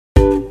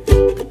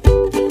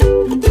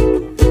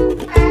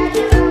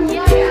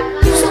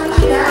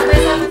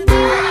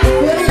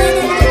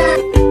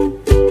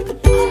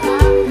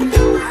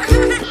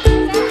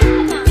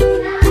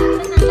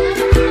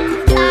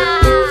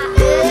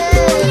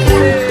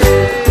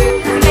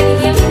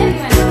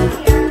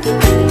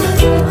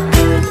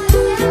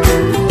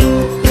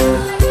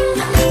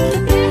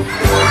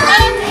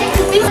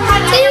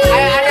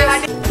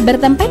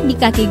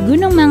kaki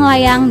Gunung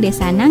Manglayang,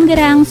 Desa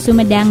Nanggerang,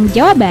 Sumedang,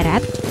 Jawa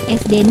Barat,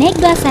 SD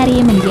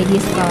Neglasari menjadi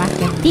sekolah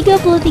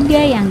ke-33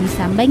 yang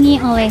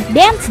disambangi oleh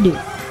Dents DO.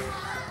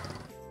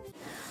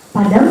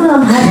 Pada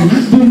malam hari,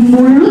 di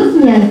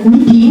mulutnya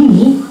Widi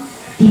ini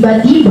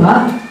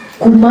tiba-tiba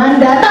kuman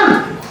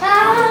datang.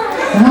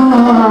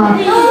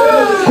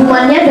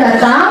 Kumannya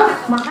datang,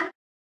 maka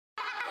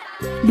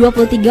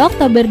 23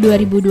 Oktober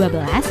 2012,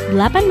 8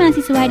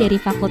 mahasiswa dari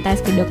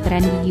Fakultas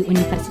Kedokteran Gigi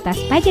Universitas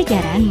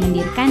Pajajaran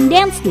mendirikan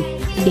Dents DO,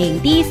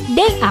 Dents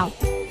DO,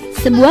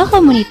 sebuah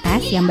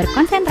komunitas yang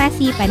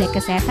berkonsentrasi pada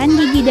kesehatan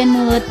gigi dan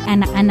mulut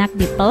anak-anak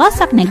di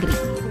pelosok negeri.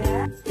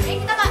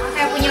 Kita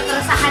kayak punya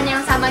keresahan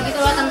yang sama gitu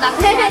loh tentang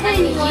kesehatan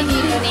gigi di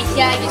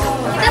Indonesia gitu.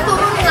 Kita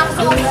turunin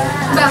langsung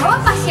bahwa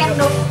pasien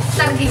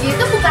dokter gigi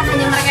itu bukan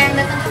hanya mereka yang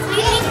datang ke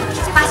klinik.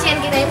 Pasien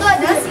kita itu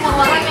adalah semua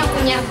orang yang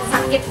punya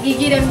sakit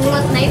gigi dan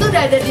mulut. Nah itu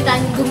udah ada di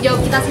tanggung jawab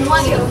kita semua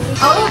gitu.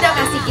 Allah udah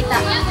kasih kita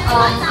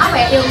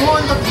ilmu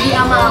untuk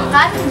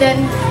diamalkan,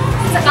 dan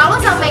kalau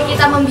sampai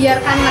kita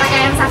membiarkan mereka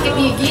yang sakit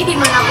gigi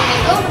dimanapun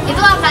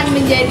itu akan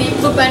menjadi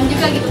beban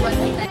juga gitu buat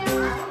kita.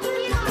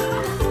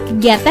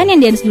 Kegiatan yang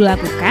Dents DO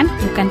lakukan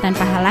bukan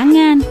tanpa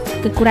halangan,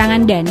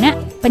 kekurangan dana,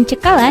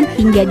 pencekalan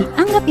hingga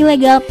dianggap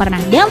ilegal pernah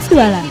Dents DO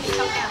alami.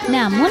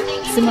 Namun,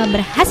 semua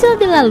berhasil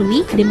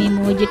dilalui demi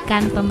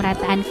mewujudkan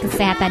pemerataan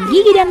kesehatan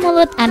gigi dan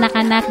mulut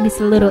anak-anak di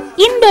seluruh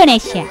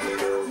Indonesia.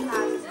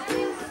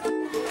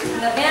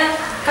 Sebenarnya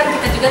kan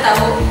kita juga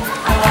tahu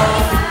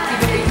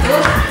hidup itu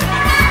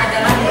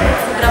adalah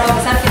seberapa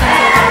besar kita bisa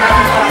bermanfaat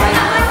untuk orang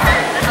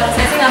lain. Kalau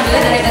saya sih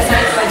ngambilnya dari dasar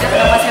itu aja,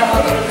 kenapa saya mau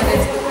turun ke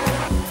Dents DO.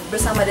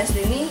 Bersama Dents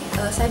DO ini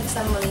saya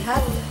bisa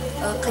melihat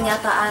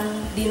kenyataan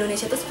di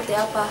Indonesia itu seperti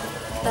apa.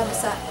 Kita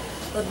bisa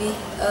lebih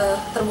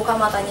terbuka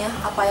matanya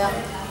apa yang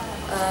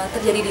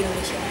terjadi di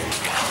Indonesia.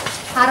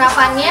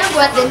 Harapannya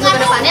buat Dents DO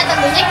kedepannya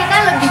tentunya kita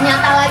lebih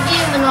nyata lagi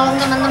menolong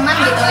teman-teman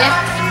gitu ya.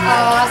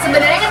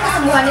 Sebenarnya kan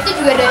kesembuhan itu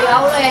juga dari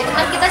Allah ya,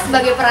 cuman kita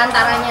sebagai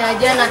perantaranya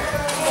aja. Nah,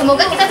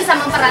 semoga kita bisa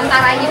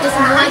memperantarai itu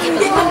semua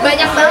gitu.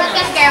 Banyak banget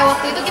kan kayak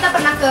waktu itu kita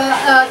pernah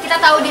kita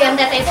tahu di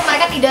NTT itu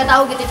mereka tidak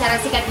tahu gitu cara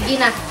sikat gigi.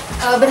 Nah,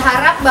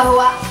 berharap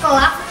bahwa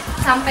kelak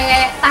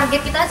sampai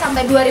target kita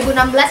sampai 2016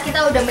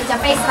 kita udah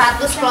mencapai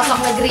 100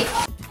 pelosok negeri.